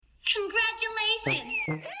Congratulations!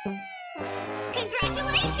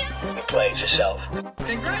 Congratulations! You played yourself.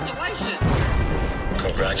 Congratulations!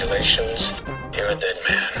 Congratulations, you're a dead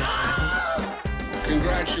man.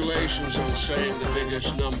 Congratulations on saying the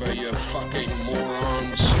biggest number, you fucking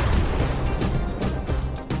morons.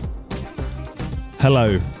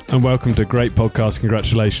 Hello, and welcome to Great Podcast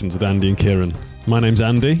Congratulations with Andy and Kieran. My name's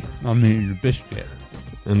Andy. I'm eating a biscuit.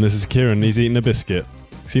 And this is Kieran. He's eating a biscuit.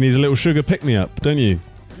 So he needs a little sugar pick-me-up, don't you?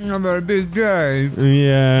 I've had a big day.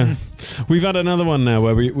 Yeah. We've had another one now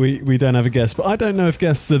where we don't have a guest, but I don't know if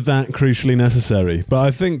guests are that crucially necessary. But I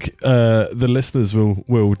think the listeners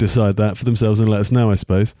will decide that for themselves and let us know, I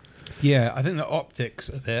suppose. Yeah, I think the optics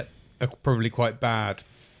of it are probably quite bad.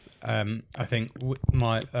 I think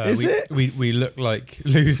we look like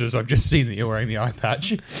losers. I've just seen that you're wearing the eye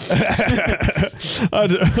patch.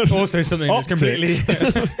 Also something that's completely...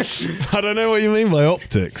 I don't know what you mean by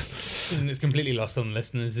optics. Something that's completely lost on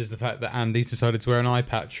listeners is the fact that Andy's decided to wear an eye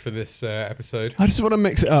patch for this episode. I just want to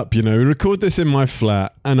mix it up, you know. We record this in my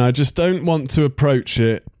flat and I just don't want to approach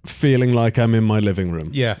it feeling like I'm in my living room.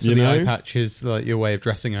 Yeah, so the eye patch is like your way of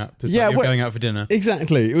dressing up. It's like you're going out for dinner.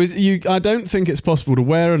 Exactly. I don't think it's possible to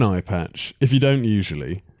wear an eye patch, if you don't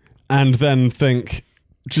usually, and then think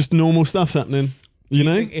just normal stuff's happening, you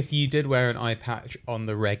know? Think if you did wear an eye patch on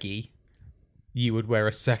the reggae, you would wear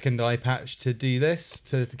a second eye patch to do this,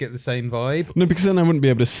 to get the same vibe? No, because then I wouldn't be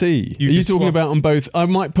able to see. Are you talking about on both? I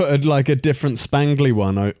might put a different spangly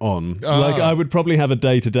one on. Like I would probably have a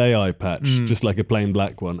day-to-day eye patch, just like a plain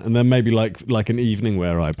black one, and then maybe like an evening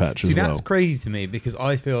wear eye patch as well. See, that's crazy to me because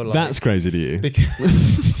I feel like... That's crazy to you.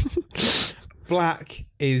 Because black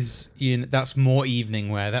is, that's more evening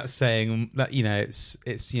wear. That's saying that, it's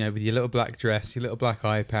with your little black dress, your little black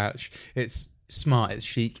eye patch, it's smart, it's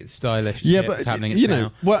chic, it's stylish. Yeah, but it's happening.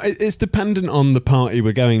 It's dependent on the party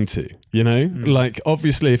we're going to. Like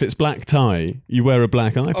obviously, if it's black tie, you wear a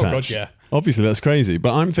black eye patch. Oh god, yeah. Obviously, that's crazy.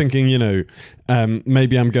 But I'm thinking,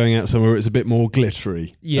 maybe I'm going out somewhere where it's a bit more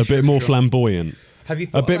glittery, a bit more flamboyant. Have you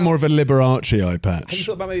thought a bit more of a Liberace eye patch? Have you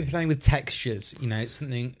thought about maybe playing with textures?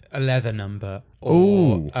 Something, a leather number,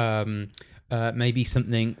 or maybe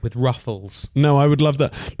something with ruffles. No, I would love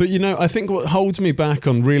that. But I think what holds me back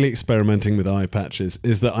on really experimenting with eye patches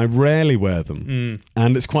is that I rarely wear them,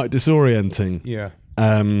 and it's quite disorienting. Yeah.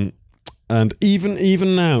 And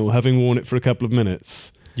even now, having worn it for a couple of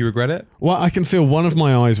minutes, you regret it? Well, I can feel one of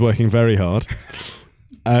my eyes working very hard,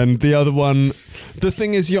 and the other one. The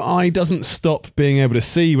thing is, your eye doesn't stop being able to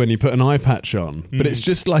see when you put an eye patch on, but it's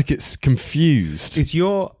just like it's confused. Is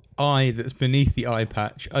your eye that's beneath the eye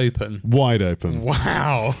patch open? Wide open.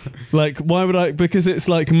 Wow. Like, why would I? Because it's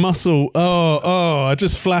like muscle. Oh, I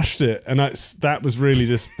just flashed it, and that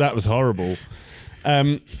was horrible.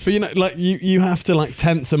 But like you have to like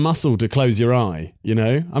tense a muscle to close your eye.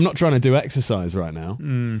 I'm not trying to do exercise right now,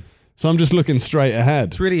 so I'm just looking straight ahead.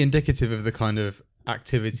 It's really indicative of the kind of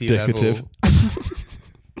activity level.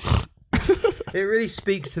 It really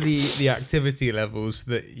speaks to the activity levels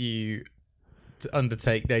that you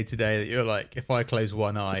undertake day to day, that you're like, if I close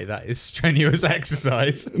one eye, that is strenuous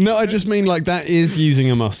exercise. No, I just mean like that is using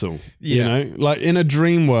a muscle. Like in a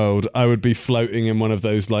dream world, I would be floating in one of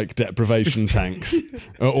those like deprivation tanks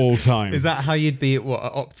at all times. Is that how you'd be at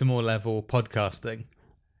optimal level podcasting?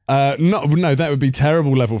 No, that would be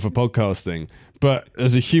terrible level for podcasting. But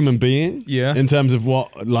as a human being, in terms of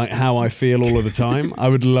how I feel all of the time, I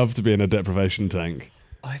would love to be in a deprivation tank.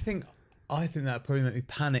 I think that probably make me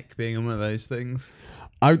panic being in one of those things.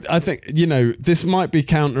 I think, this might be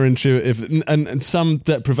counterintuitive, and some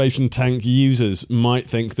deprivation tank users might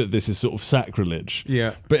think that this is sort of sacrilege.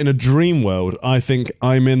 Yeah. But in a dream world, I think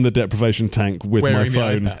I'm in the deprivation tank with my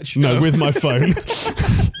phone. With my phone.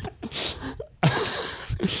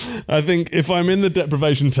 I think if I'm in the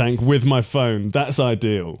deprivation tank with my phone, that's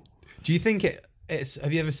ideal. Do you think it's?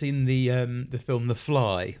 Have you ever seen the film The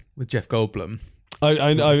Fly with Jeff Goldblum?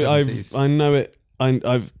 I know it.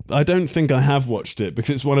 I don't think I have watched it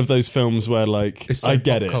because it's one of those films where like it's so I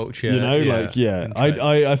get pop it. Culture,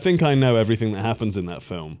 I think I know everything that happens in that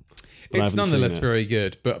film. It's nonetheless very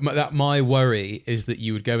good. But my worry is that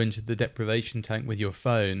you would go into the deprivation tank with your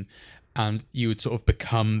phone, and you would sort of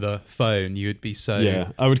become the phone. You would be so... Yeah,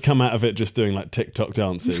 I would come out of it just doing like TikTok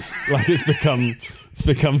dances. Like it's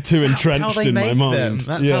become too entrenched in my mind.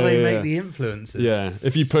 That's how they make the influences. Yeah,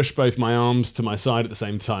 if you push both my arms to my side at the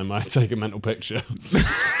same time, I take a mental picture.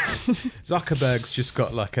 Zuckerberg's just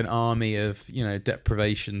got like an army of,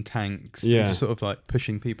 deprivation tanks. Yeah. Just sort of like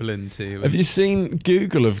pushing people into... Have you seen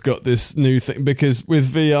Google have got this new thing? Because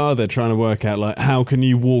with VR, they're trying to work out like how can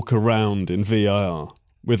you walk around in VR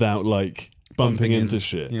without like bumping into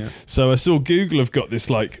shit. Yeah. So I saw Google have got this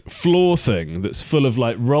like floor thing that's full of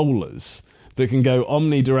like rollers that can go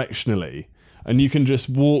omnidirectionally, and you can just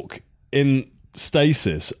walk in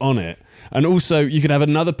stasis on it, and also you can have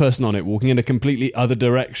another person on it walking in a completely other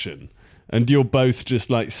direction, and you're both just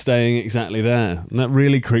like staying exactly there. And that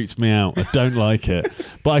really creeps me out. I don't like it.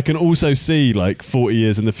 But I can also see like 40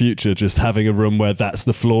 years in the future just having a room where that's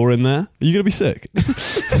the floor in there. Are you going to be sick?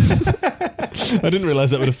 I didn't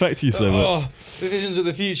realise that would affect you so much. Oh, the visions of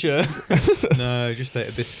the future. No, just ate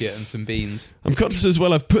a biscuit and some beans. I'm conscious as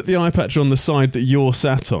well, I've put the eye patch on the side that you're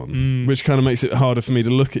sat on, which kind of makes it harder for me to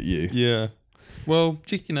look at you. Yeah. Well,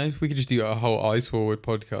 you know, we could just do a whole Eyes Forward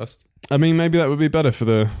podcast. I mean, maybe that would be better for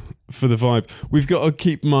the vibe. We've got to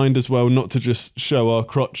keep in mind as well not to just show our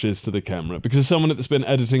crotches to the camera, because as someone that's been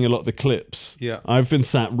editing a lot of the clips, I've been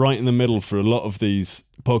sat right in the middle for a lot of these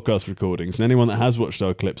podcast recordings, and anyone that has watched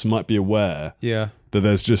our clips might be aware that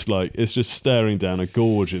there's just like, it's just staring down a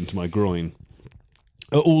gorge into my groin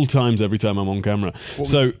at all times every time I'm on camera.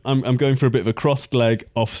 So I'm going for a bit of a crossed leg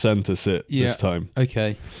off centre sit this time.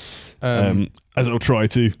 Okay. As I'll try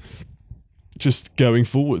to, just going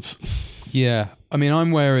forwards. Yeah. I mean,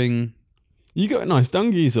 I'm wearing... You got nice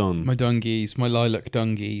dungies on. My dungies, my lilac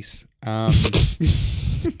dungies.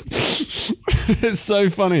 It's so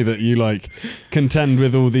funny that you like contend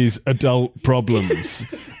with all these adult problems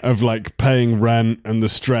of like paying rent and the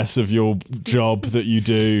stress of your job that you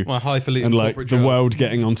do, my highfalutin and like the job. world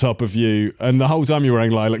getting on top of you, and the whole time you're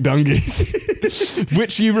wearing lilac dungies,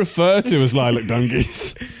 which you refer to as lilac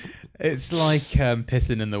dungies. It's like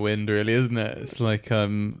pissing in the wind, really, isn't it? It's like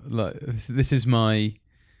this is my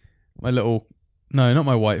little, no, not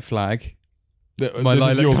my white flag. My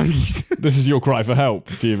this is your cry for help,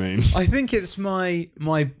 do you mean? I think it's my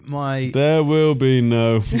There will be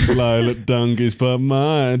no lilac dungies but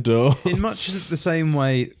my door. In much the same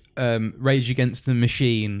way Rage Against the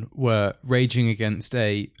Machine were raging against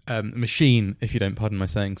a machine, if you don't pardon my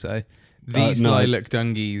saying so. These lilac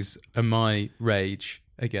dungies are my rage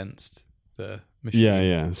against the machine.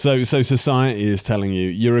 Yeah. So society is telling you,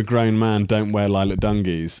 you're a grown man, don't wear lilac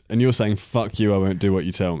dungies, and you're saying, fuck you, I won't do what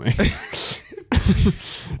you tell me.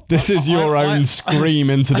 This is your own scream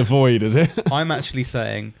into the void, is it? I'm actually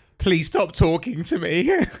saying, please stop talking to me.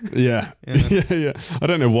 Yeah. I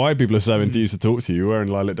don't know why people are so enthused to talk to you wearing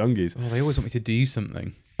lilac dungies. Oh, they always want me to do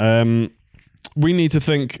something. We need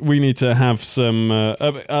to have some,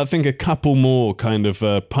 I think a couple more kind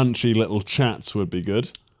of punchy little chats would be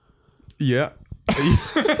good. Yeah.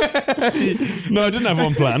 No, I didn't have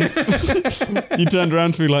one planned. You turned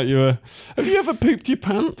around to me like you were... Have you ever pooped your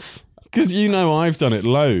pants? Because you know I've done it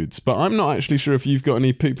loads, but I'm not actually sure if you've got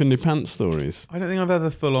any poop in your pants stories. I don't think I've ever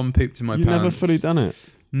full-on pooped in my pants. You've never fully done it?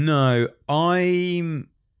 No, I'm...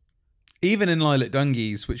 Even in lilac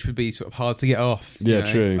dungies, which would be sort of hard to get off. Yeah,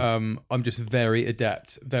 true. I'm just very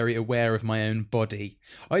adept, very aware of my own body.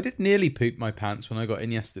 I did nearly poop my pants when I got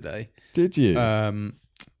in yesterday. Did you?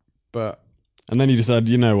 But... And then you decided,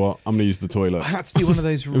 you know what, I'm going to use the toilet. I had to do one of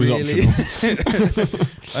those really...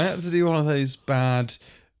 I had to do one of those bad...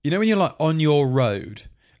 You know when you're like on your road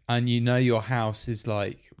and you know your house is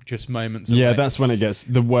like just moments away? Yeah, that's when it gets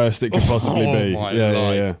the worst it could possibly be. My life.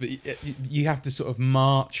 Yeah. But you have to sort of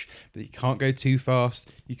march, but you can't go too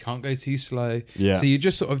fast. You can't go too slow. Yeah. So you're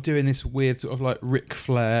just sort of doing this weird sort of like Ric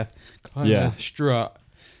Flair kind of strut.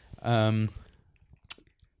 But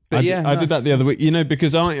I did that the other week, you know,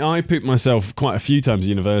 because I pooped myself quite a few times at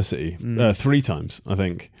university, 3 times, I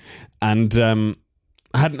think. And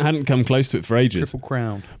hadn't come close to it for ages. Triple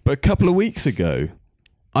crown. But a couple of weeks ago,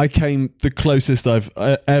 I came the closest I've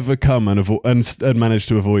ever come and managed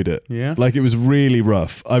to avoid it. Yeah. Like it was really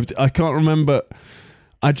rough. I can't remember.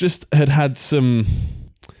 I just I'd had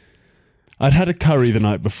a curry the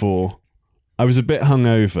night before. I was a bit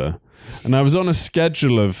hungover, and I was on a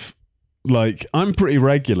schedule of like, I'm pretty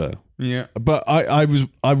regular. Yeah. But I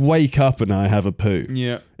wake up and I have a poo.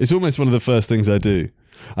 Yeah. It's almost one of the first things I do.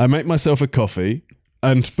 I make myself a coffee.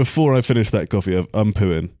 And before I finish that coffee, I'm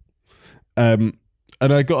pooing. And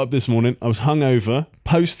I got up this morning. I was hungover,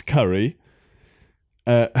 post curry,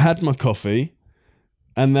 had my coffee,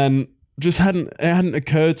 and then it hadn't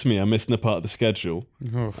occurred to me I'm missing a part of the schedule.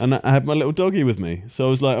 Oh. And I had my little doggy with me. So I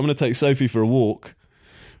was like, I'm going to take Sophie for a walk.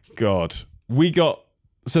 God.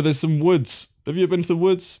 So there's some woods. Have you ever been to the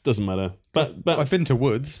woods? Doesn't matter. But I've been to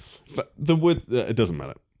woods. But the wood, it doesn't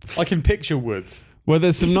matter. I can picture woods. Well,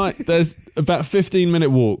 there's about a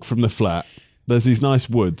 15-minute walk from the flat. There's these nice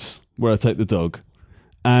woods where I take the dog.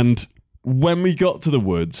 And when we got to the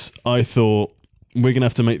woods, I thought, we're going to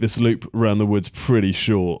have to make this loop around the woods pretty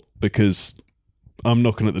short because I'm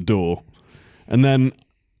knocking at the door. And then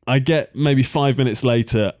I get maybe 5 minutes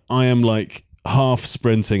later, I am like half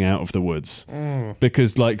sprinting out of the woods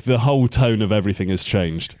because like the whole tone of everything has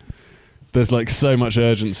changed. There's like so much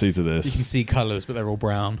urgency to this. You can see colours, but they're all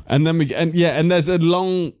brown. And then there's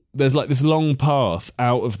like this long path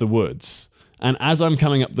out of the woods. And as I'm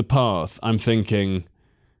coming up the path, I'm thinking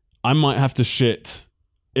I might have to shit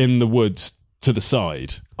in the woods to the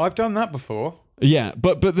side. I've done that before. Yeah,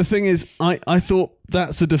 but the thing is, I thought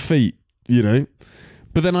that's a defeat, you know?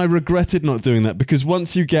 But then I regretted not doing that because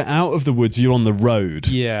once you get out of the woods, you're on the road.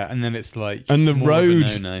 Yeah, and then it's like and the more road,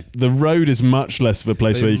 of a no-no. The road is much less of a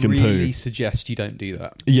place where you can They poo. really suggest you don't do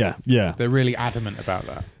that. Yeah. They're really adamant about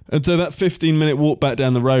that. And so that 15-minute walk back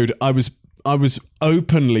down the road, I was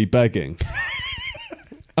openly begging.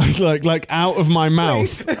 I was like out of my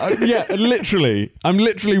mouth. Yeah, literally. I'm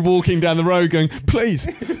literally walking down the road going, please,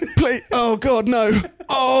 oh God, no.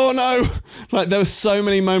 Oh no. Like there were so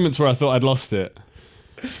many moments where I thought I'd lost it.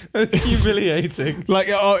 It's humiliating. Like,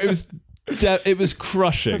 it was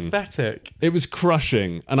crushing. Pathetic. It was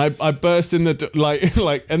crushing. And I burst in the,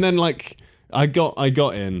 like, and then like, I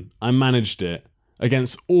got in, I managed it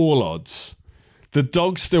against all odds. The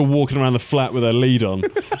dog's still walking around the flat with her lead on.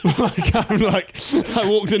 I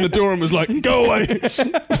walked in the door and was like, go away.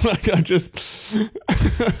 Like I just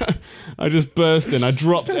burst in. I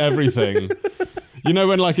dropped everything. You know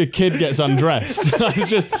when like a kid gets undressed?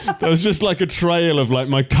 There was just like a trail of like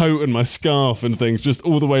my coat and my scarf and things just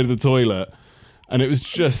all the way to the toilet. And it was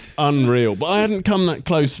just unreal. But I hadn't come that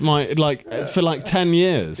close for like 10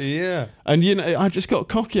 years. Yeah. And you know, I just got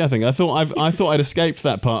cocky, I think. I thought I'd escaped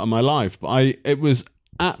that part of my life. But it was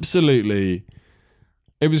absolutely,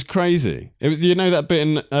 it was crazy. It was, you know that bit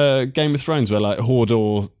in Game of Thrones where like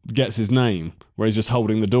Hodor gets his name, where he's just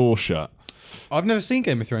holding the door shut. I've never seen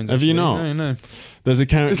Game of Thrones. Have you not? No. There's a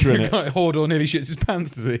character in it. Hodor nearly shits his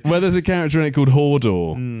pants, does he? Well, there's a character in it called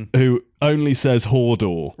Hodor who only says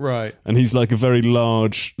Hodor. Right. And he's like a very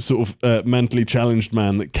large, sort of mentally challenged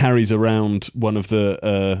man that carries around one of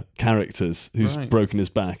the characters who's broken his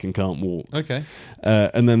back and can't walk. Okay.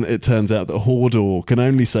 And then it turns out that Hodor can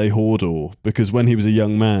only say Hodor because when he was a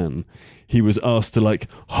young man, he was asked to like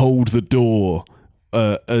hold the door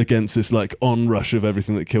against this like onrush of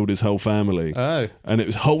everything that killed his whole family. Oh. And it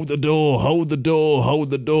was hold the door, hold the door,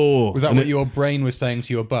 hold the door. Was that what your brain was saying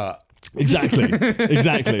to your butt? Exactly.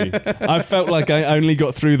 I felt like I only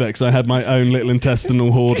got through that because I had my own little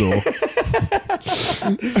intestinal Hodor.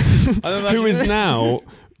 Who is now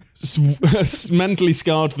mentally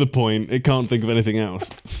scarred to the point it can't think of anything else.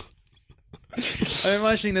 I'm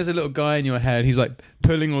imagining there's a little guy in your head who's like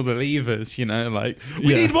pulling all the levers, you know, like,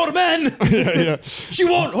 we need more men! Yeah. She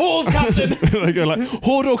won't hold, Captain! They go like,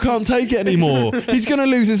 Hodor can't take it anymore. He's going to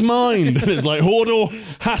lose his mind. And it's like, Hodor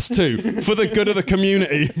has to, for the good of the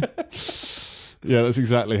community. Yeah, that's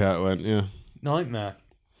exactly how it went, yeah. Nightmare.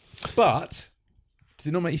 But, does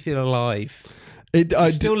it not make you feel alive?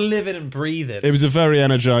 Still living and breathing. It was a very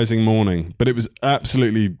energizing morning, but it was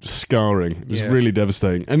absolutely scarring. It was really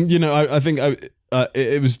devastating. And, you know, I think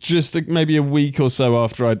it was just maybe a week or so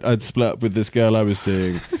after I'd split up with this girl I was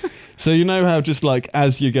seeing. So you know how just like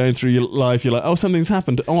as you're going through your life, you're like, oh, something's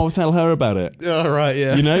happened. Oh, I'll tell her about it. Oh, right,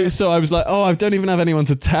 yeah. You know? So I was like, oh, I don't even have anyone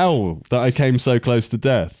to tell that I came so close to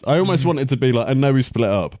death. I almost wanted to be like, I know we split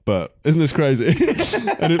up, but isn't this crazy?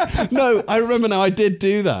 No, I remember now I did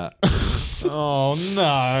do that. Oh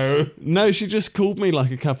no. No, she just called me like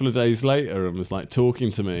a couple of days later and was like talking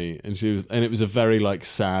to me, and it was a very like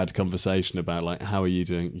sad conversation about like, how are you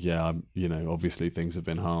doing? Yeah, you know, obviously things have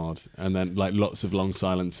been hard, and then like lots of long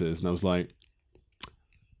silences, and I was like,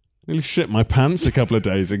 nearly shit my pants a couple of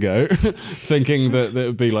days ago, thinking that it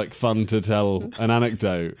would be like fun to tell an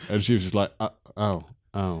anecdote, and she was just like, oh.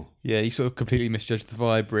 Yeah, you sort of completely misjudged the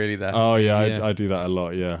vibe, really. There. Oh yeah. I do that a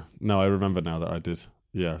lot. Yeah. No, I remember now that I did.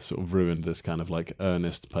 Yeah, sort of ruined this kind of like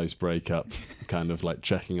earnest post-breakup kind of like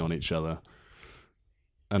checking on each other.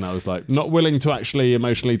 And I was like, not willing to actually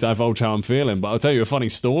emotionally divulge how I'm feeling, but I'll tell you a funny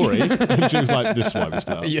story. And she was like, this is why we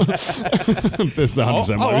split up. Yeah. This is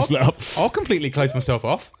 100% why we split up. I'll completely close myself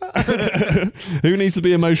off. Who needs to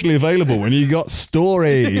be emotionally available when you got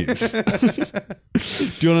stories? Do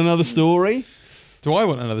you want another story? Do I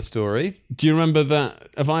want another story? Do you remember that?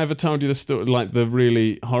 Have I ever told you the story, like the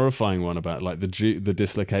really horrifying one about like the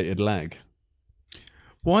dislocated leg?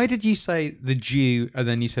 Why did you say the Jew and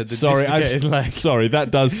then you said the dislocated leg? Sorry,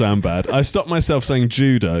 that does sound bad. I stopped myself saying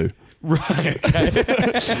judo. Right,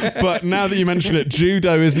 okay. But now that you mention it,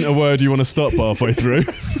 judo isn't a word you want to stop halfway through.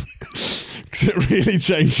 Because it really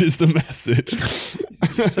changes the message.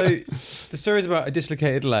 So the story is about a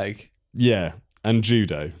dislocated leg. Yeah, and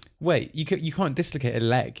judo. Wait, you can't dislocate a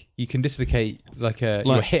leg. You can dislocate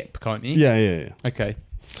your hip, can't you? Yeah. Okay.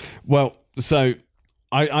 Well, so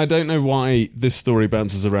I don't know why this story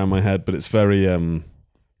bounces around my head, but it's very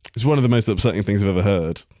it's one of the most upsetting things I've ever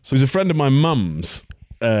heard. So it was a friend of my mum's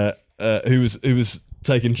who was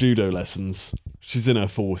taking judo lessons. She's in her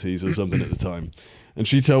 40s or something at the time. And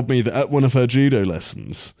she told me that at one of her judo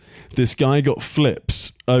lessons, this guy got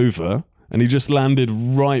flipped over and he just landed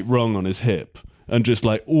right wrong on his hip and just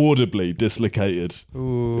like audibly dislocated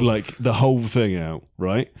like the whole thing out,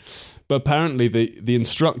 right? But apparently the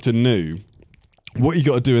instructor knew what you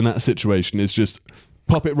got to do in that situation is just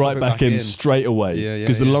pop it right back in straight away,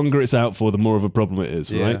 because the longer it's out for, the more of a problem it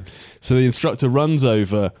is, right? So the instructor runs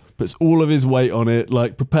over, puts all of his weight on it,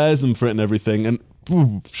 like prepares them for it and everything, and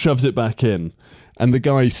shoves it back in. And the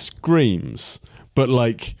guy screams, but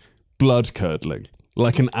like blood curdling,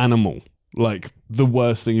 like an animal, like the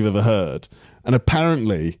worst thing you've ever heard. And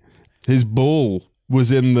apparently his ball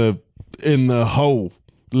was in the hole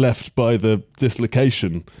left by the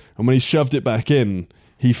dislocation, and when he shoved it back in,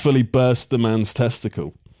 he fully burst the man's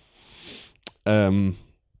testicle. And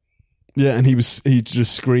he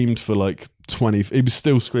just screamed for like 20. He was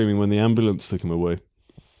still screaming when the ambulance took him away.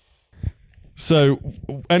 So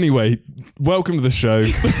anyway, welcome to the show.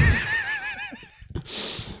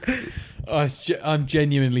 I'm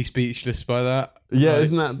genuinely speechless by that. Yeah,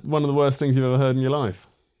 isn't that one of the worst things you've ever heard in your life?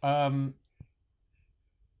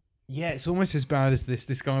 Yeah, it's almost as bad as this.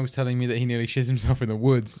 This guy was telling me that he nearly shit himself in the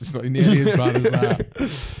woods. It's not nearly as bad as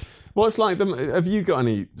that. What's like have you got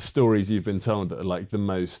any stories you've been told that are like the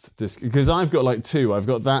most? Because I've got like two. I've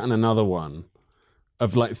got that and another one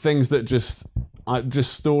of like things that just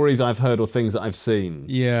stories I've heard or things that I've seen.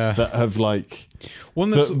 Yeah, that have like one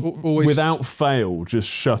that's always without fail just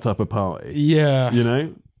shut up a party. Yeah, you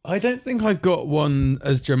know. I don't think I've got one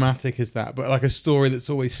as dramatic as that, but like a story that's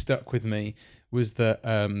always stuck with me was that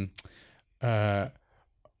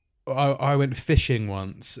I went fishing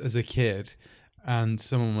once as a kid, and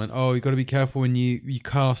someone went, "Oh, you got to be careful when you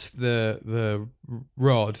cast the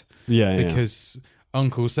rod, because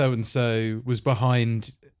Uncle so and so was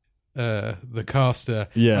behind the caster,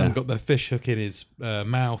 and got the fish hook in his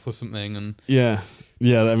mouth or something." And I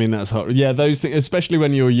mean that's hard. Yeah, those things, especially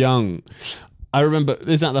when you're young. I remember.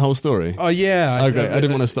 Is that the whole story? Oh yeah. Okay, I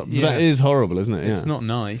didn't want to stop. Yeah. That is horrible, isn't it? Yeah. It's not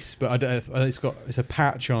nice, but it's a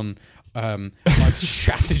patch on. I've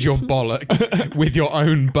shattered your bollock with your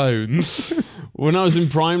own bones. When I was in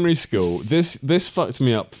primary school, this fucked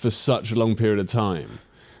me up for such a long period of time.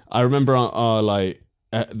 I remember our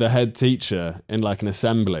the head teacher in like an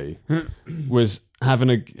assembly was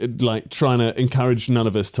having trying to encourage none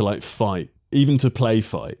of us to like fight, even to play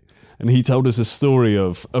fight. And he told us a story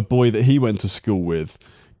of a boy that he went to school with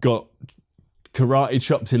got karate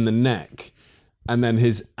chopped in the neck, and then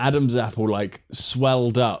his Adam's apple like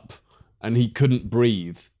swelled up and he couldn't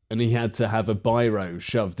breathe, and he had to have a biro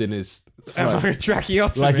shoved in his throat. Like a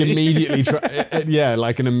tracheotomy. Like immediately,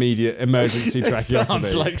 like an immediate emergency tracheotomy.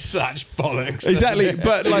 Sounds like such bollocks. Exactly,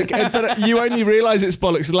 but you only realise it's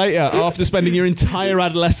bollocks later after spending your entire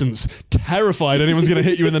adolescence terrified anyone's going to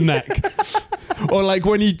hit you in the neck. Or like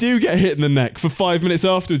when you do get hit in the neck, for 5 minutes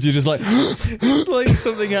afterwards, you're just like... It's like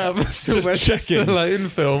something out of a Sylvester Stallone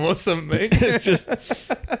film or something.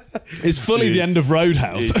 It's fully the end of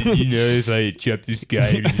Roadhouse. You know, if I chop this guy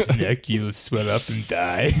in his neck, he'll swell up and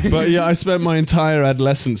die. But yeah, I spent my entire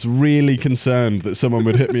adolescence really concerned that someone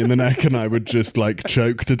would hit me in the neck and I would just like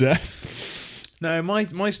choke to death. No,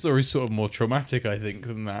 my story's sort of more traumatic, I think,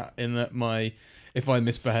 than that. In that if I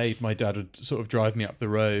misbehaved, my dad would sort of drive me up the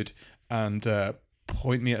road and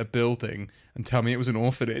point me at a building and tell me it was an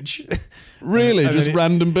orphanage. Really? Just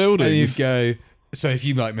random buildings? And he'd go, so if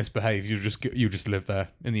you like misbehave, you just live there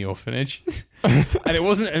in the orphanage. And it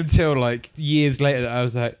wasn't until like years later that I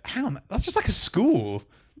was like, hang on, that's just like a school.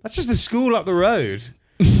 That's just a school up the road.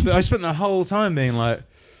 But I spent the whole time being like,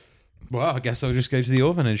 well, I guess I'll just go to the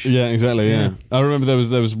orphanage. Yeah, exactly. Yeah. I remember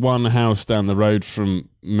there was one house down the road from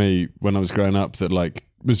me when I was growing up that like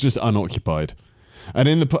was just unoccupied. And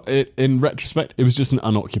in retrospect, it was just an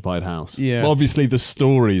unoccupied house. Yeah. Well, obviously, the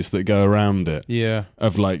stories that go around it. Yeah.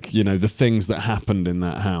 Of like, you know, the things that happened in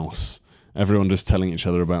that house. Everyone just telling each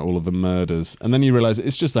other about all of the murders. And then you realise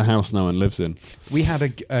it's just a house no one lives in. We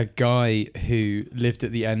had a guy who lived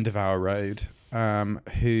at the end of our road,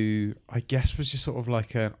 who I guess was just sort of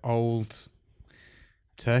like an old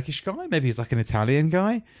Turkish guy. Maybe he's like an Italian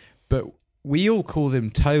guy. But we all called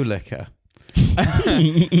him Toe Licker.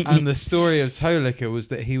 And the story of Toe Licker was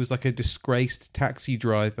that he was like a disgraced taxi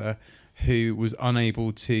driver who was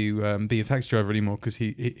unable to be a taxi driver anymore because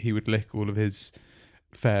he would lick all of his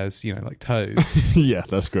fares, like toes. Yeah,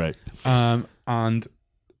 that's great.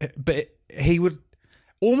 But he would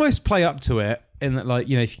almost play up to it in that, like,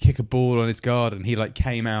 if you kick a ball on his garden, he like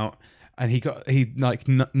came out and he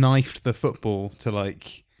knifed the football to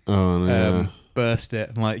like burst it,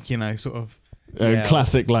 and like sort of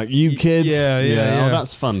classic, like, you kids. Yeah. Oh,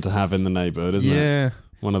 that's fun to have in the neighbourhood, isn't it? Yeah,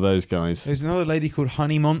 one of those guys. There's another lady called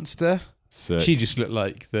Honey Monster. Sick. She just looked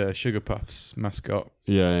like the Sugar Puffs mascot.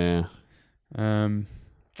 Yeah. I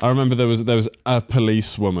remember there was a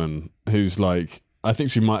policewoman who's like, I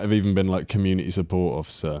think she might have even been like community support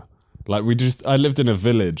officer. Like I lived in a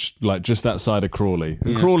village like just outside of Crawley.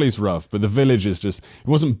 And Crawley's rough, but the village is just, it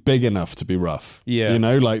wasn't big enough to be rough. Yeah.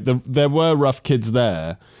 Like there were rough kids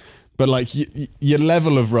there, but like your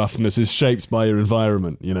level of roughness is shaped by your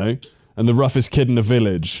environment, and the roughest kid in a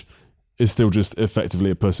village is still just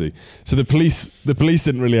effectively a pussy. So the police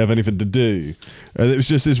didn't really have anything to do. It was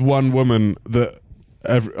just this one woman that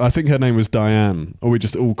I think her name was Diane, or we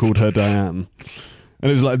just all called her Diane. And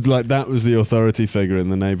it was like that was the authority figure in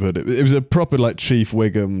the neighbourhood. It was a proper like Chief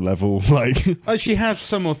Wiggum level, like. Oh, she had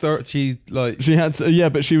some authority, like. She had,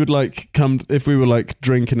 but she would like come if we were like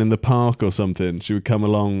drinking in the park or something. She would come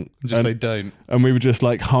along, just say don't, and we would just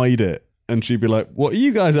like hide it. And she'd be like, "What are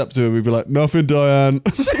you guys up to?" And we'd be like, "Nothing, Diane."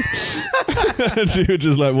 And she would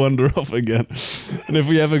just like wander off again. And if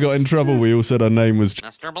we ever got in trouble, we all said our name was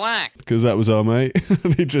Mr. Black. because that was our mate.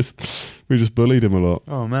 And we just bullied him a lot.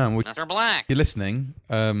 Oh man, Mr. Black. If you're listening,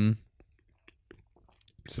 so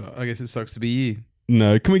I guess it sucks to be you.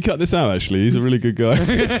 No, can we cut this out? Actually, he's a really good guy.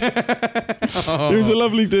 He was a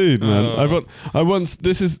lovely dude, man. I once.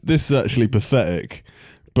 This is actually pathetic,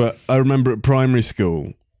 but I remember at primary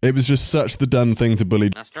school. It was just such the done thing to bully.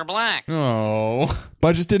 Mr. Black. Oh. But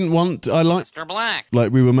I just didn't want. I liked. Mr. Black.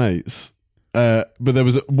 Like we were mates. But there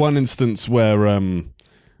was one instance where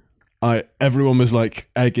everyone was like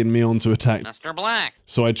egging me on to attack. Mr. Black.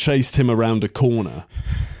 So I chased him around a corner.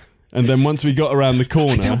 And then once we got around the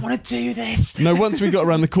corner, I don't want to do this. No, once we got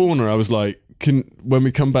around the corner, I was like, when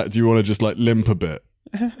we come back, do you want to just like limp a bit?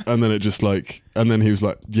 And then he was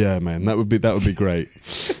like, yeah, man, that would be great.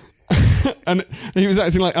 And he was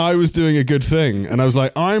acting like I was doing a good thing. And I was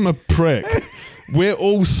like, I'm a prick. We're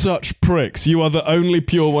all such pricks. You are the only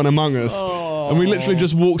pure one among us. Oh. And we literally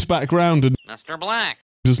just walked back round and Mr. Black.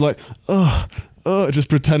 Just like, just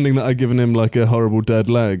pretending that I'd given him like a horrible dead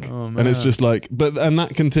leg. Oh, man. And it's just like, and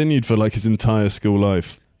that continued for like his entire school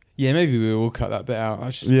life. Yeah, maybe we will cut that bit out.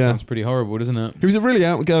 That just sounds pretty horrible, doesn't it? He was a really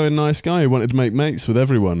outgoing, nice guy who wanted to make mates with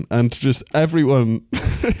everyone. And just everyone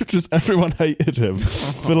hated him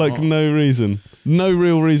for like no reason. No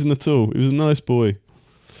real reason at all. He was a nice boy.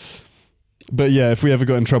 But yeah, if we ever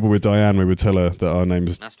got in trouble with Diane, we would tell her that our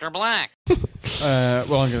name's Mr. Black.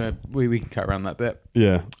 Well, we can cut around that bit.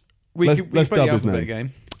 Yeah. Let's dub his name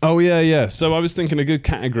Game. Oh yeah. So I was thinking a good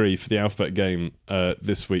category for the alphabet game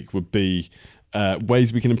this week would be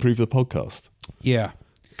ways we can improve the podcast. Yeah,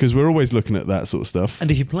 because we're always looking at that sort of stuff. And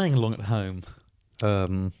if you're playing along at home,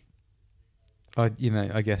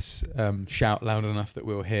 I guess shout loud enough that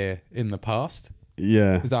we'll hear in the past.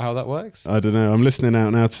 Yeah. Is that how that works? I don't know. I'm listening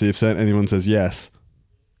out now to see if anyone says yes.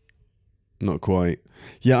 Not quite.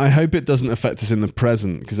 Yeah, I hope it doesn't affect us in the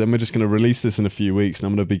present, because then we're just going to release this in a few weeks and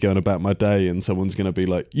I'm going to be going about my day and someone's going to be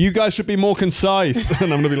like, you guys should be more concise.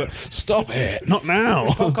 And I'm going to be like, stop it, not now.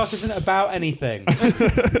 This podcast isn't about anything.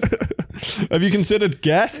 Have you considered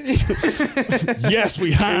guests? Yes,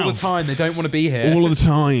 we have. All the time. They don't want to be here. All of the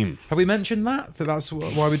time. Have we mentioned that? That's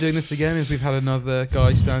why we're doing this again, is we've had another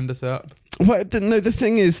guy stand us up? Well, the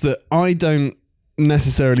thing is that I don't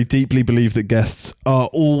necessarily deeply believe that guests are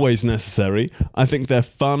always necessary. I think they're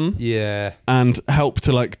fun, and help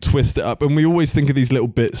to like twist it up. And we always think of these little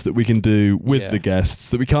bits that we can do with the guests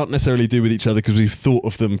that we can't necessarily do with each other because we've thought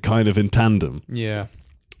of them kind of in tandem. Yeah,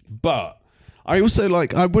 but I also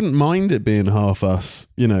I wouldn't mind it being half us,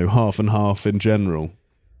 half and half in general.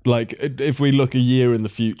 Like, if we look a year in the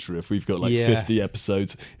future, if we've got 50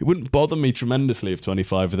 episodes, it wouldn't bother me tremendously if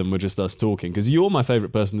 25 of them were just us talking, because you're my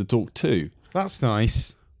favourite person to talk to. That's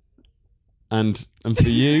nice. And for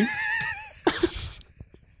you?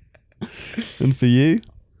 And for you?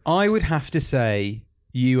 I would have to say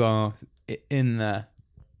you are in there.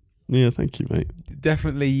 Yeah, thank you, mate.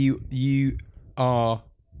 Definitely you are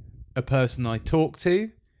a person I talk to.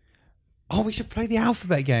 Oh, we should play the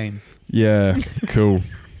alphabet game. Yeah, cool.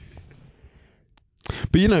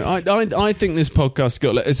 But I think this podcast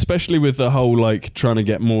got, especially with the whole trying to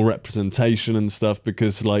get more representation and stuff,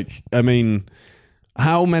 because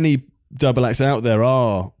how many double acts out there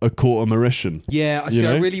are a quarter Mauritian? Yeah,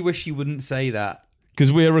 I really wish you wouldn't say that,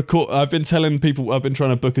 Because we're I've been telling people, I've been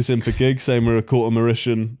trying to book us in for gigs saying we're a quarter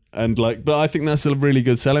Mauritian, and but I think that's a really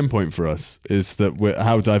good selling point for us, is that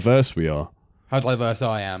how diverse we are. How diverse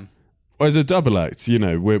I am. As a double act,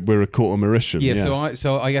 we're a quarter Mauritian. Yeah.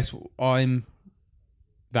 So I guess I'm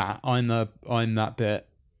that. I'm that bit.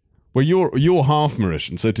 Well, you're half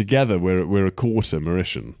Mauritian, so together we're a quarter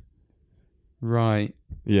Mauritian. Right.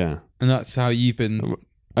 Yeah. And that's how you've been.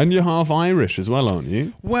 And you're half Irish as well, aren't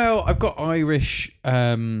you? Well, I've got Irish.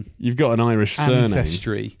 You've got an Irish surname.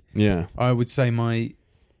 Ancestry. Yeah. I would say maybe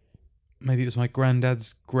it was my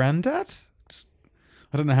granddad's granddad.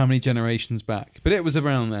 I don't know how many generations back, but it was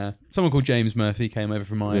around there. Someone called James Murphy came over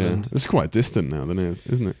from Ireland. It's quite distant now, then,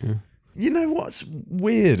 isn't it? Yeah. You know what's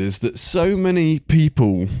weird is that so many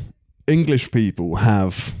people, English people,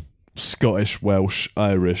 have Scottish, Welsh,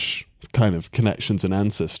 Irish kind of connections and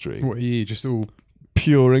ancestry. What are you? Just all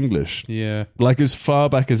pure English. Yeah. Like as far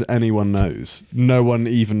back as anyone knows, no one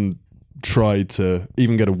even tried to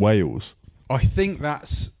even go to Wales. I think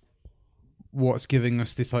that's what's giving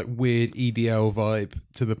us this like weird EDL vibe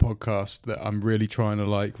to the podcast that I'm really trying to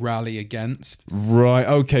like rally against. Right.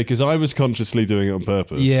 Okay. Because I was consciously doing it on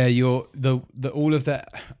purpose. Yeah. You're the all of that.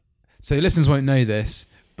 So listeners won't know this,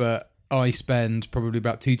 but I spend probably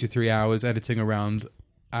about 2 to 3 hours editing around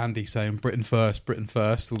Andy saying Britain first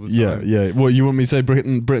all the time. Yeah. Well, you want me to say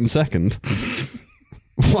Britain second?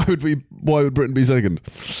 Why would Britain be second?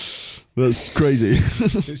 That's crazy.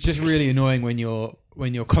 It's just really annoying when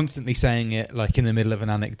you're constantly saying it like in the middle of an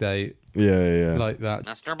anecdote. Yeah. Like that.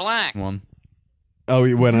 Mr. Black. One. Oh,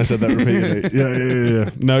 when I said that repeatedly.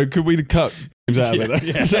 Yeah. No, could we cut James out of it?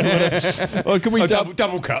 Yeah. Or can we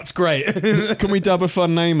double cuts? Great. Can we dub a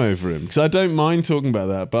fun name over him? Because I don't mind talking about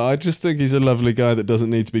that, but I just think he's a lovely guy that doesn't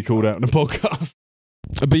need to be called out in a podcast.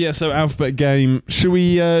 But yeah, so Alphabet Game. Should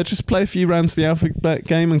we just play a few rounds of the Alphabet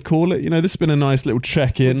Game and call it? This has been a nice little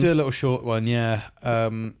check-in. We'll do a little short one, yeah.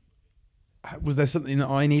 Was there something that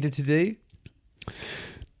I needed to do?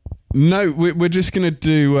 No, we're just going to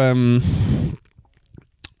do...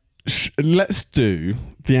 let's do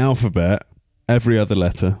the alphabet, every other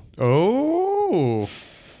letter. Oh.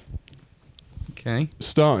 Okay.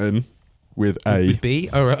 Starting with A. With B?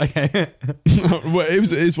 Oh, right, okay. Well,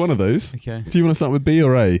 it's one of those. Okay. Do you want to start with B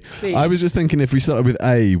or A? B. I was just thinking if we started with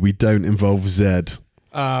A, we don't involve Z.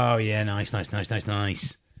 Oh, yeah, nice. That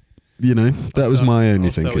was my only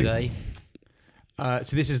I'll start thinking. with A.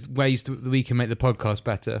 So this is ways that we can make the podcast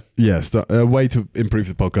better. Yes, a way to improve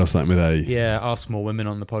the podcast starting with A. Yeah, ask more women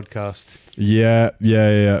on the podcast. Yeah.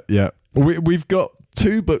 We've got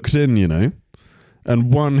 2 booked in,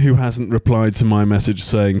 and one who hasn't replied to my message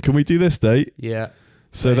saying, can we do this date? Yeah.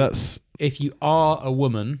 So that's... If you are a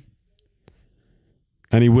woman...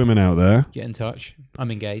 Any women out there? Get in touch.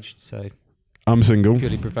 I'm engaged, so... I'm single.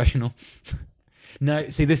 Purely professional. No,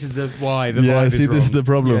 see, this is the why. The yeah, vibe see, is this is the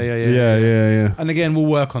problem. Yeah. And again, we'll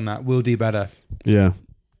work on that. We'll do better. Yeah.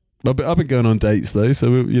 I've been going on dates, though,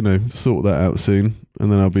 so we'll, sort that out soon.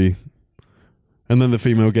 And then And then the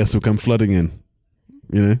female guests will come flooding in,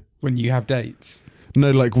 When you have dates?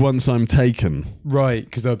 No, like once I'm taken. Right,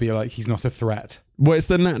 because they'll be like, he's not a threat. Well, it's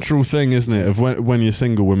the natural thing, isn't it? Of when you're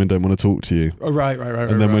single, women don't want to talk to you. Oh, right.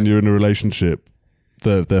 And then when you're in a relationship,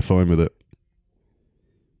 they're fine with it.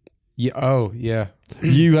 Yeah. Oh, yeah.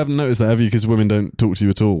 You haven't noticed that, have you? Because women don't talk to you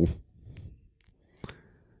at all.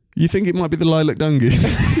 You think it might be the lilac dungies?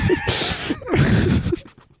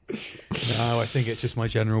 No, I think it's just my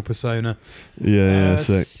general persona. Yeah,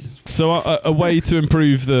 sick. So a way to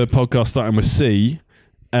improve the podcast starting with C,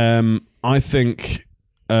 I think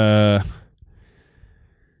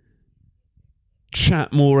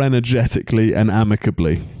chat more energetically and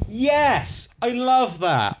amicably. Yes, I love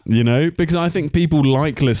that. Because I think people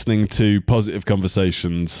like listening to positive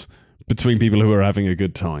conversations between people who are having a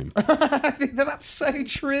good time. I think that's so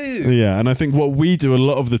true. Yeah, and I think what we do a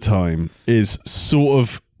lot of the time is sort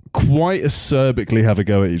of quite acerbically have a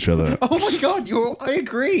go at each other. Oh my god, I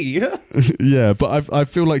agree. Yeah, but I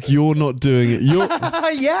feel like you're not doing it.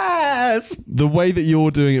 Yes. The way that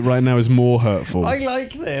you're doing it right now is more hurtful. I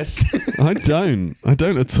like this. I don't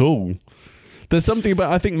at all. There's something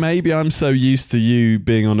about, I think maybe I'm so used to you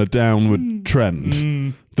being on a downward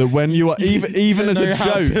trend that when you are even as a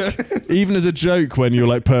joke, even as a joke, when you're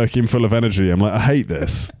like perky and full of energy, I'm like, I hate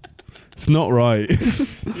this. It's not right. You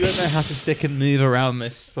don't know how to stick and move around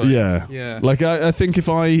this. Yeah. Like I think if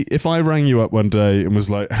I rang you up one day and was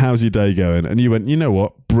like, how's your day going? And you went, you know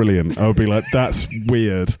what? Brilliant. I would be like, that's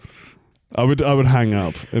weird. I would hang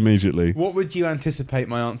up immediately. What would you anticipate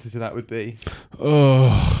my answer to that would be?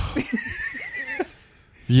 Oh.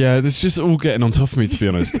 Yeah, this is just all getting on top of me, to be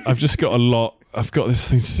honest. I've just got a lot I've got this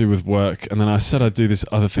thing to do with work, and then I said I'd do this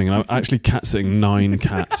other thing, and I'm actually cat sitting 9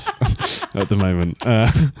 cats at the moment. I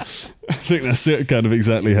think that's it, kind of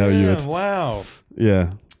exactly how you would. Wow.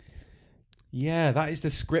 Yeah. Yeah, that is the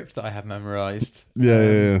script that I have memorised.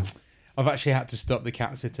 Yeah. I've actually had to stop the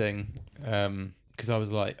cat sitting because I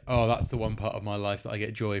was like, oh, that's the one part of my life that I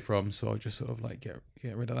get joy from, so I'll just sort of like get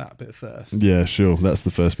rid of that bit first. Yeah, sure. That's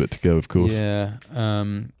the first bit to go, of course. Yeah.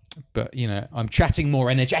 But, I'm chatting more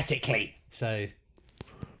energetically, so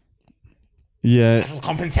Yeah. that'll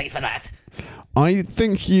compensate for that. I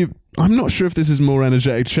think I'm not sure if this is more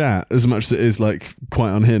energetic chat as much as it is like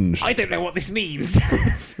quite unhinged. I don't know what this means.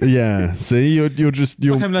 Yeah. See, you're It's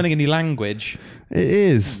like I'm learning a new language. It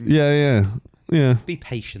is. Yeah. Be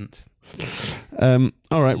patient.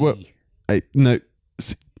 All right. Well, no.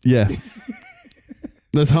 Yeah.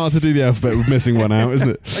 That's hard to do the alphabet with missing one out, isn't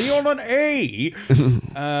it? Are you on an E?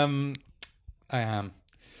 I am.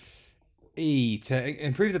 E, to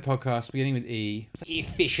improve the podcast, beginning with E.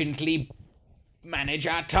 Efficiently manage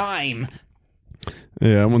our time.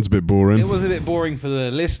 Yeah, that one's a bit boring. It was a bit boring for the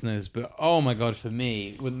listeners, but oh my god, for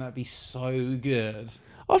me, wouldn't that be so good?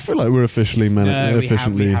 I feel like we're officially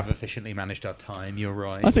We have efficiently managed our time. You're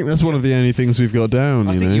right. I think that's one of the only things we've got down.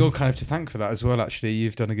 I think you're kind of to thank for that as well. Actually,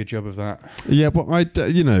 you've done a good job of that. Yeah, but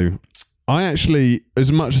I actually,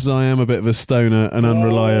 as much as I am a bit of a stoner and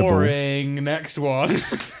unreliable, Boring. Next one.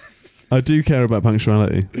 I do care about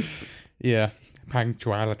punctuality. Yeah,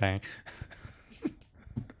 punctuality.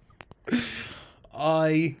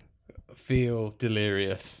 I feel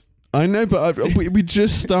delirious. I know, but we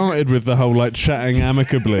just started with the whole like chatting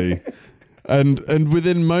amicably, and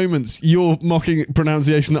within moments you're mocking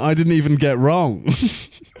pronunciation that I didn't even get wrong.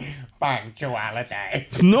 Punctuality.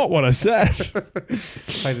 It's not what I said.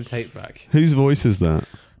 Play the tape back. Whose voice is that?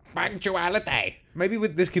 Punctuality. Maybe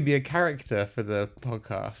this could be a character for the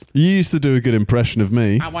podcast. You used to do a good impression of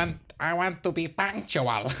me. I want to be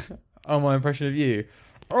punctual. Oh, my impression of you.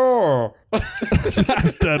 Oh,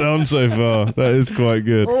 That's dead on so far. That is quite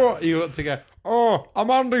good. oh, you want to go, oh, I'm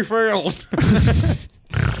Andy Field.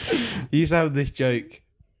 You used to have this joke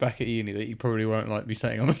back at uni that you probably won't like me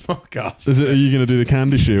saying on the podcast. Are you going to do the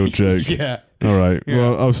Candy Shield joke? Yeah. All right. Yeah.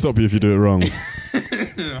 Well, I'll stop you if you do it wrong.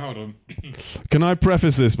 Hold on. Can I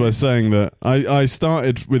preface this by saying that I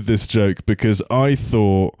started with this joke because I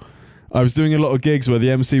thought I was doing a lot of gigs where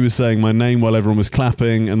the MC was saying my name while everyone was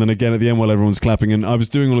clapping, and then again at the end while everyone was clapping, and I was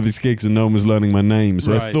doing all of these gigs and no one was learning my name.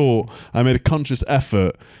 So I Right. thought I made a conscious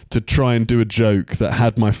effort to try and do a joke that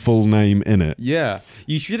had my full name in it. Yeah.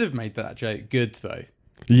 You should have made that joke good, though.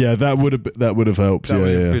 Yeah, that would have helped. That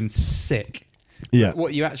would have Yeah. been sick. Yeah.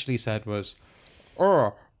 What you actually said was,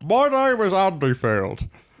 oh, my name is Andy Field,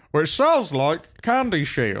 which sounds like Candy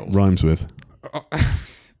Shield. Rhymes with.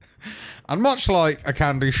 And much like a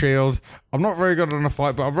Candy Shield, I'm not very good in a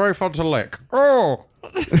fight, but I'm very fun to lick. Oh!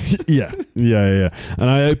 Yeah. And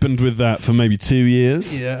I opened with that for maybe 2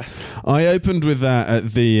 years. Yeah. I opened with that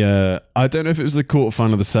at the, I don't know if it was the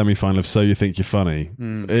quarterfinal or the semi-final of So You Think You're Funny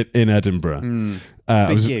in Edinburgh.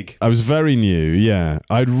 Gig. I was very new, yeah.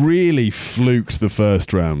 I'd really fluked the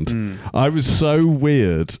first round. I was so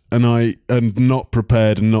weird and not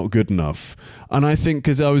prepared and not good enough. And I think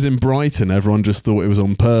because I was in Brighton, everyone just thought it was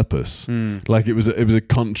on purpose. Like it was a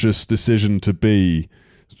conscious decision to be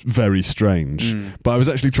very strange. But I was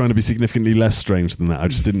actually trying to be significantly less strange than that. I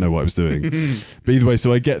just didn't know what I was doing. But either way,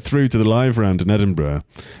 so I get through to the live round in Edinburgh,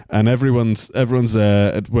 and everyone's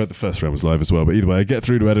there. Well, the first round was live as well. But either way, I get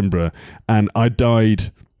through to Edinburgh, and I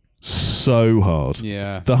died so hard.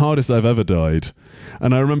 Yeah. The hardest I've ever died.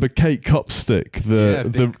 And I remember Kate Copstick,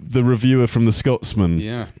 the reviewer from The Scotsman,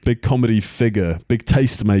 Yeah. big comedy figure, big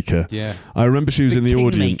taste maker. Yeah. I remember she was in the Big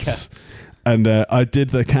audience, and I did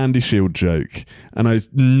the Candy Shield joke, and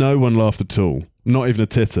no one laughed at all, not even a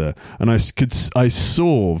titter. And I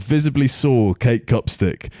visibly saw Kate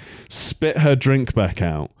Copstick spit her drink back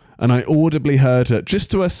out. And I audibly heard her,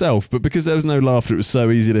 just to herself, but because there was no laughter, it was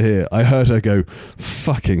so easy to hear. I heard her go,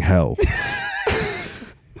 "Fucking hell."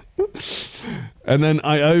 And then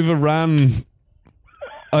I overran.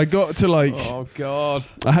 I got to Oh, God.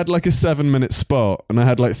 I had like a 7-minute spot and I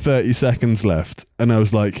had like 30 seconds left. And I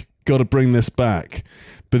was like, got to bring this back.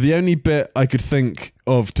 But the only bit I could think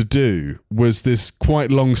of to do was this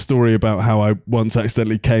quite long story about how I once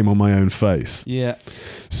accidentally came on my own face. Yeah.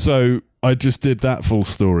 So I just did that full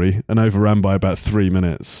story and overran by about 3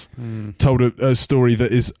 minutes. Told a story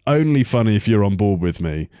that is only funny if you're on board with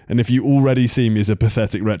me. And if you already see me as a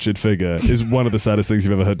pathetic, wretched figure, is one of the saddest things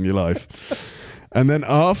you've ever heard in your life. And then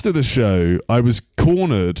after the show, I was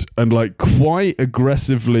cornered and like quite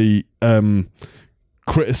aggressively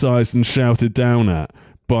criticised and shouted down at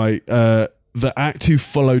by the act who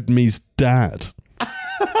followed me's dad.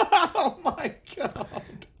 Oh my God.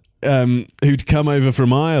 Who'd come over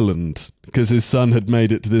from Ireland because his son had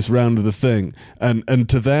made it to this round of the thing, and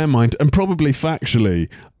to their mind, and probably factually,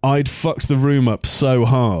 I'd fucked the room up so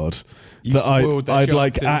hard that I'd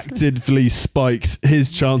like actively spiked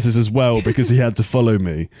his chances as well because he had to follow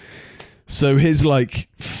me. So his like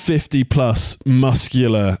 50 plus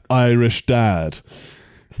muscular Irish dad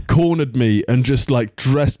cornered me and just like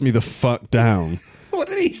dressed me the fuck down. What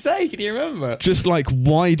did he say? Can you remember? Just like,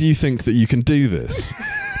 why do you think that you can do this?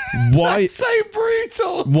 Why? That's so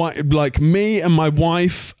brutal. Why? Like me and my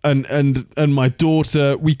wife and my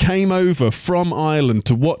daughter, we came over from Ireland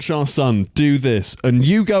to watch our son do this, and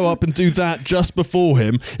you go up and do that just before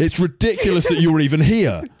him. It's ridiculous that you're even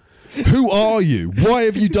here. Who are you? Why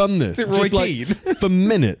have you done this? Is it Roy Just like Keane? for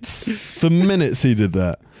minutes he did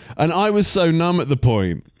that, and I was so numb at the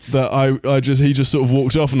point that he just sort of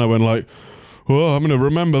walked off, and I went like, well, I'm going to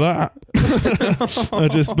remember that.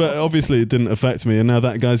 But obviously it didn't affect me, and now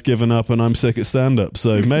that guy's given up and I'm sick at stand-up,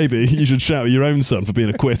 so maybe you should shout at your own son for being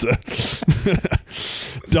a quitter.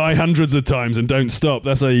 Die hundreds of times and don't stop.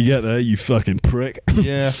 That's how you get there, you fucking prick.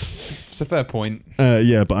 Yeah, it's a fair point.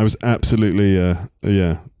 Yeah, but I was absolutely, yeah.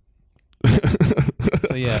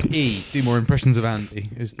 So yeah, E, do more impressions of Andy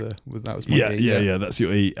that was my E. Yeah, that's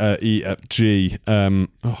your E. E at G. Oh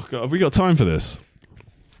God, have we got time for this?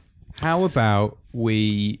 How about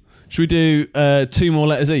we... Should we do 2 more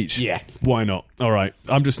letters each? Yeah. Why not? All right.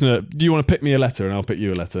 I'm just going to... Do you want to pick me a letter and I'll pick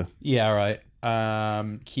you a letter? Yeah, all right.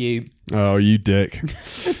 Q. Oh, you dick.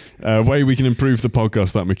 Way we can improve the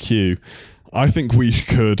podcast, that McHugh. I think we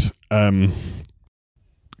could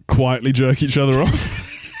quietly jerk each other off.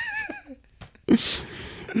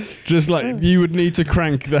 Just like you would need to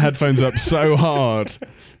crank the headphones up so hard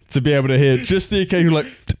to be able to hear just the occasional like...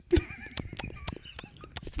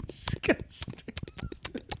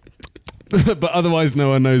 But otherwise no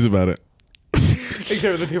one knows about it.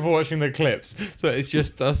 Except for the people watching the clips. So it's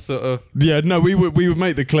just us sort of... Yeah, no, we would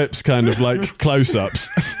make the clips kind of like close-ups.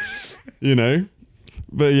 You know?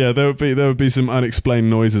 But yeah, there would be some unexplained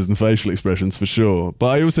noises and facial expressions for sure. But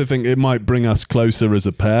I also think it might bring us closer as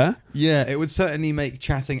a pair. Yeah, it would certainly make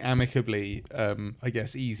chatting amicably, I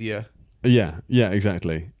guess, easier. Yeah,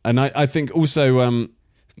 exactly. And I think also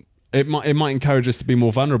it might encourage us to be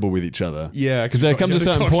more vulnerable with each other. Yeah, because there comes a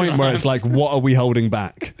certain point where it's like, what are we holding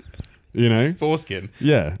back? You know? Foreskin.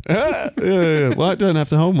 Yeah. Yeah. Well, I don't have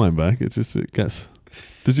to hold mine back. It gets...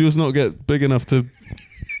 Does yours not get big enough to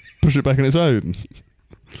push it back on its own?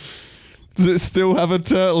 Does it still have a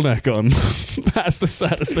turtleneck on? That's the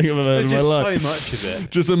saddest thing I've ever heard in my life. There's just so much of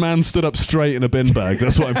it. Just a man stood up straight in a bin bag.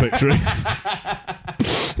 That's what I'm picturing.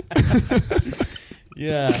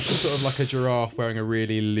 Yeah, sort of like a giraffe wearing a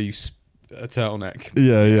really loose turtleneck.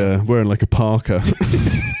 Yeah, wearing like a parka.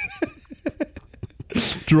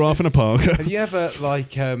 Giraffe in a parka. Have you ever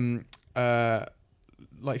like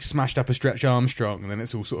smashed up a Stretch Armstrong and then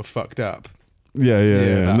it's all sort of fucked up? Yeah.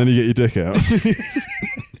 And then you get your dick out.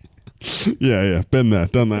 Yeah. Been there,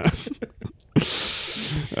 done that.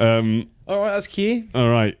 All right, that's cute. All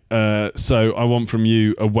right. So I want from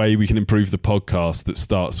you a way we can improve the podcast that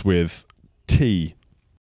starts with T.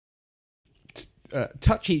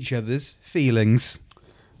 Touch each other's feelings.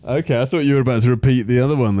 Okay, I thought you were about to repeat the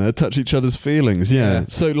other one there. Touch each other's feelings, yeah.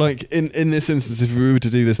 So, like, in this instance, if we were to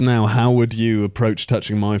do this now, how would you approach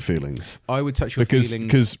touching my feelings? I would touch your feelings...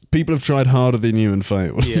 Because people have tried harder than you and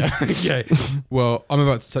failed. Yeah, okay. Well, I'm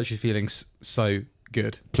about to touch your feelings so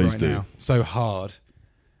good. Please right do. Now. So hard.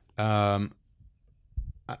 And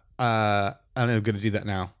I'm going to do that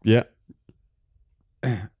now. Yeah.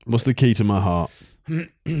 What's the key to my heart?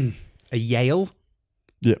 A Yale?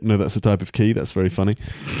 Yeah, no, that's a type of key. That's very funny.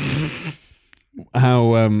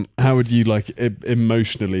 How would you like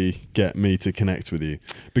emotionally get me to connect with you?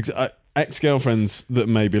 Because ex-girlfriends that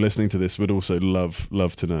may be listening to this would also love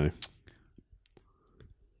to know.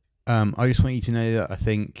 I just want you to know that I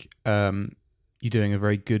think you're doing a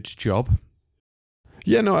very good job.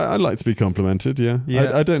 Yeah, no, I'd like to be complimented, yeah.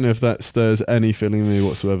 I don't know if that stirs any feeling in me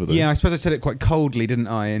whatsoever, though. Yeah, I suppose I said it quite coldly, didn't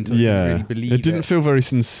I? Until I didn't really believe it didn't feel very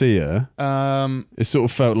sincere. It sort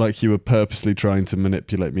of felt like you were purposely trying to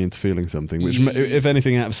manipulate me into feeling something, which, if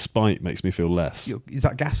anything, out of spite, makes me feel less. Is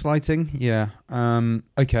that gaslighting? Yeah.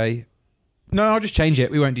 Okay. No, I'll just change it.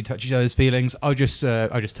 We won't do touch each other's feelings. I'll just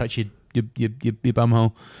touch your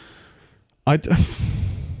bumhole. I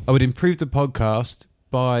would improve the podcast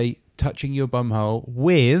by touching your bumhole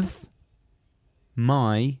with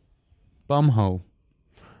my bumhole.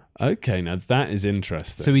 Okay, now that is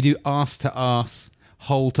interesting. So we do arse to arse,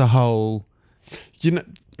 hole to hole. You know,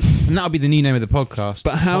 And that'll be the new name of the podcast.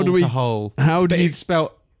 But how hole do we? To hole. How do But you it's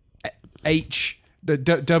spelled WHOLE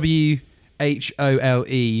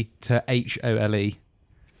to HOLE.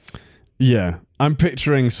 Yeah, I'm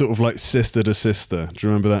picturing sort of like Sister to Sister. Do you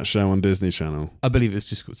remember that show on Disney Channel? I believe it's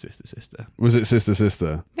just called Sister Sister. Was it Sister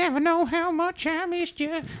Sister? Never know how much I missed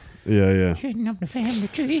you. Yeah. Shooting up the family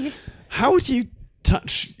tree. How would you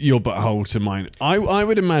touch your butthole to mine? I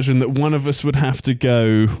would imagine that one of us would have to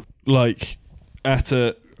go like at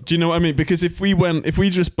a. Do you know what I mean? Because if we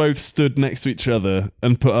just both stood next to each other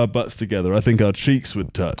and put our butts together, I think our cheeks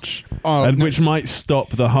would touch, which might stop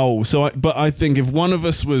the hole. But I think if one of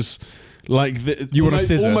us was like you want a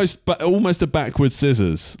scissor, almost a backward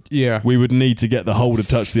scissors, yeah, we would need to get the hole to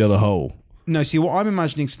touch the other hole. No, see, what I'm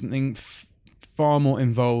imagining something far more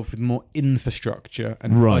involved with more infrastructure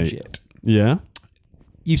and budget. Yeah,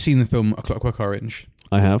 you've seen the film A Clockwork Orange.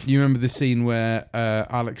 I have. You remember the scene where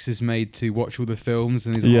Alex is made to watch all the films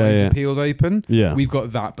and his eyes are peeled open? Yeah. We've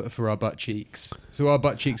got that, but for our butt cheeks. So our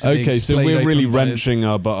butt cheeks are okay, so we're really wrenching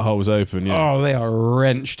our buttholes open, yeah. Oh, they are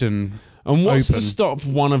wrenched and what's open. to stop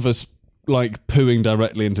one of us, like, pooing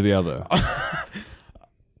directly into the other?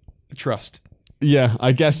 Trust. Yeah,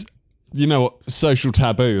 I guess, you know what, social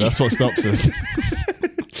taboo, that's what stops us.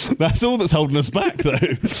 That's all that's holding us back, though.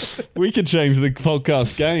 We could change the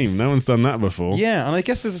podcast game. No one's done that before. Yeah, and I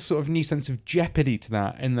guess there's a sort of new sense of jeopardy to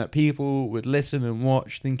that, in that people would listen and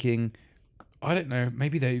watch thinking, I don't know,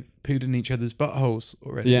 maybe they pooed in each other's buttholes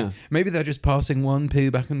already. Yeah. Maybe they're just passing one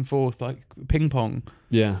poo back and forth like ping pong.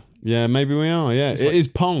 Yeah, maybe we are, yeah. It is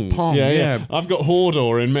pong. Pong, yeah. I've got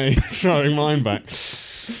Hordor in me, throwing mine back.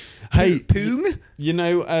 Hey, Poong? You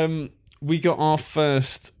know, we got our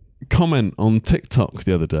first comment on TikTok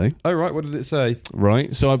the other day. Oh, right, what did it say?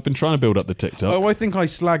 Right, so I've been trying to build up the TikTok. Oh, I think I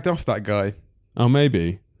slagged off that guy. Oh,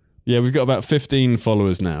 maybe. Yeah, we've got about 15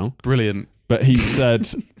 followers now. Brilliant. But he said,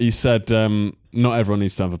 not everyone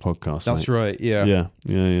needs to have a podcast. That's mate. right, yeah.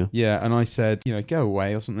 Yeah. Yeah, and I said, go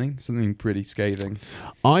away or something pretty scathing.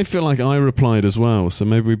 I feel like I replied as well, so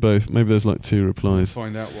maybe there's like 2 replies.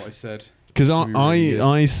 Find out what I said. Because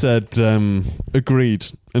I said, agreed,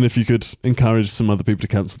 and if you could encourage some other people to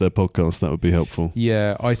cancel their podcast, that would be helpful.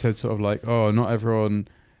 Yeah, I said sort of like, not everyone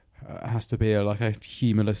has to be a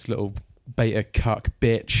humorless little beta cuck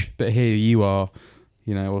bitch, but here you are,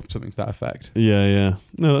 or something to that effect. Yeah.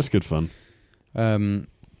 No, that's good fun. But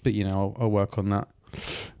I'll work on that.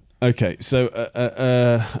 Okay, so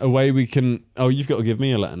a way we can. Oh, you've got to give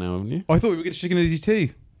me a letter now, haven't you? I thought we were just going to do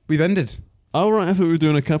 2. We've ended. Oh right, I thought we were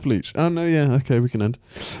doing a couple each. Oh no, yeah, okay, we can end.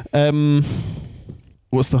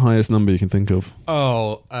 What's the highest number you can think of?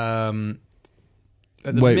 Oh, at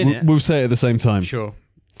the wait, minute. we'll say it at the same time. Sure.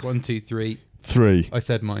 1, 2, 3. 3. I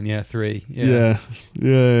said mine. Yeah, 3. Yeah.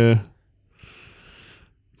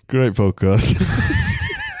 Great podcast.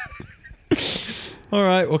 All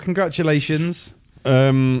right. Well, congratulations.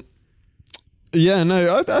 Yeah,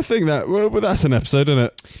 no, I think that. Well, that's an episode, isn't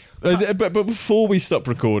it? But before we stop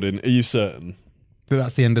recording, are you certain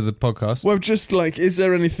that's the end of the podcast? Well, just like, is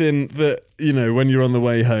there anything that when you're on the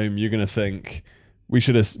way home, you're going to think we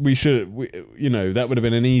should, that would have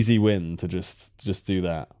been an easy win to just do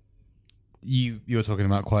that. You're talking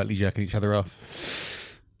about quietly jacking each other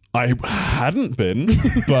off. I hadn't been,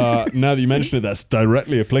 but now that you mention it, that's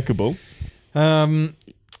directly applicable.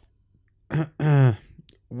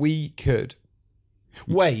 We could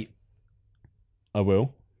wait. I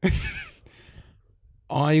will.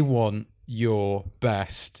 I want your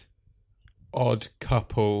best odd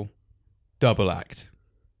couple double act.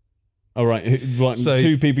 All right, so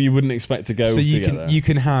 2 people you wouldn't expect to go together. You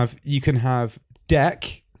can have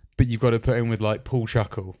Deck, but you've got to put in with like Paul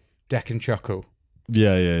Chuckle, Deck and Chuckle.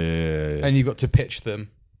 Yeah. And you've got to pitch them.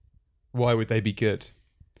 Why would they be good?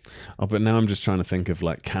 Oh, but now I'm just trying to think of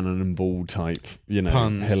like cannon and ball type,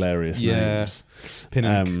 puns. Hilarious names. Pin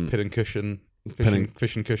and cushion.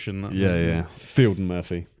 Fish and cushion. Yeah. Field and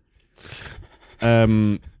Murphy.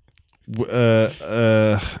 I'm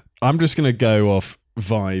just gonna go off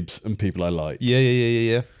vibes and people I like.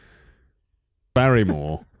 Yeah.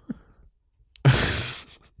 Barrymore.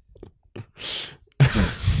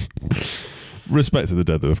 Respect to the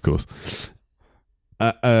dead, though, of course.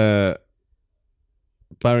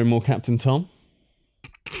 Barrymore, Captain Tom.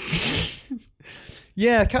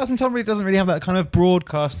 Yeah, Captain Tom really doesn't really have that kind of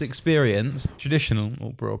broadcast experience,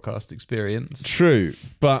 traditional broadcast experience. True,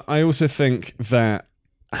 but I also think that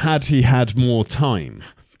had he had more time,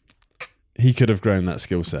 he could have grown that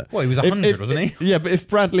skill set. Well, he was 100, wasn't he? Yeah, but if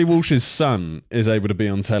Bradley Walsh's son is able to be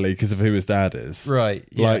on telly because of who his dad is, right?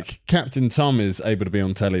 Yeah. Like Captain Tom is able to be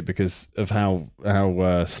on telly because of how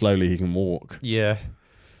slowly he can walk. Yeah.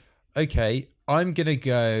 Okay. I'm gonna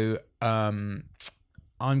go. I'm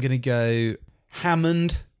gonna go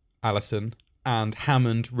Hammond, Alison, and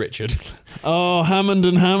Hammond, Richard. Oh, Hammond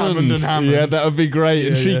and Hammond. Hammond and Hammond. Yeah, that would be great.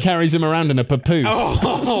 And she carries him around in a papoose.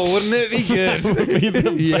 Oh, wouldn't it be good? That would be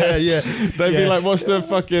the best. Yeah. They'd be like, what's the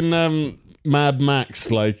fucking Mad Max,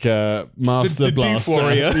 like Master the Blaster? Doof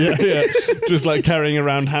Warrior. yeah. Just like carrying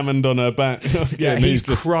around Hammond on her back. Yeah, and he's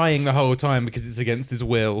just crying the whole time because it's against his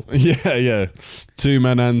will. Yeah. Two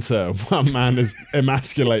men enter. One man is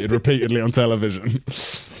emasculated repeatedly on television.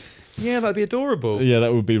 Yeah, that'd be adorable. Yeah,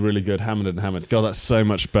 that would be really good. Hammond and Hammond. God, that's so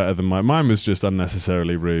much better than mine. Mine was just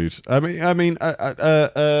unnecessarily rude. I don't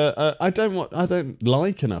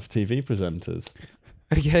like enough TV presenters.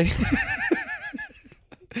 Okay.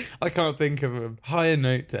 I can't think of a higher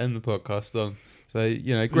note to end the podcast on. So,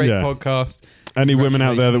 great podcast. Any women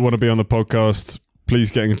out there that want to be on the podcast,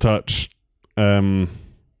 please get in touch. Yeah,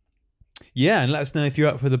 and let us know if you're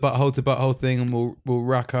up for the butthole to butthole thing, and we'll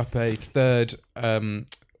rack up a third.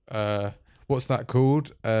 What's that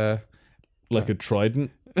called? Like a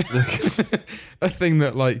trident, a thing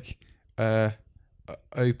that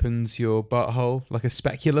opens your butthole, like a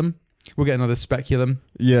speculum. We'll get another speculum.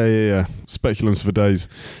 Yeah. Speculums for days.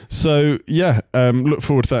 So, look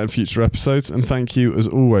forward to that in future episodes. And thank you, as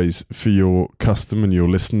always, for your custom and your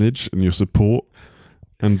listenage and your support.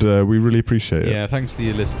 And we really appreciate it. Yeah, thanks for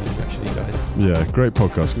your listening, actually, guys. Yeah, great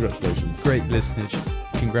podcast. Congratulations. Great listenage.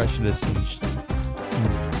 Congratulations.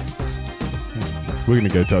 We're going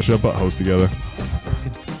to go touch our buttholes together.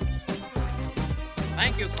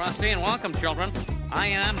 Thank you, Krusty, and welcome, children. I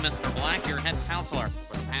am Mr. Black, your head counselor.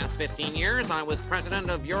 For the past 15 years, I was president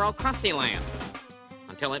of Euro Krusty Land.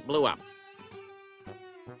 Until it blew up.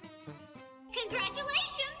 Congratulations!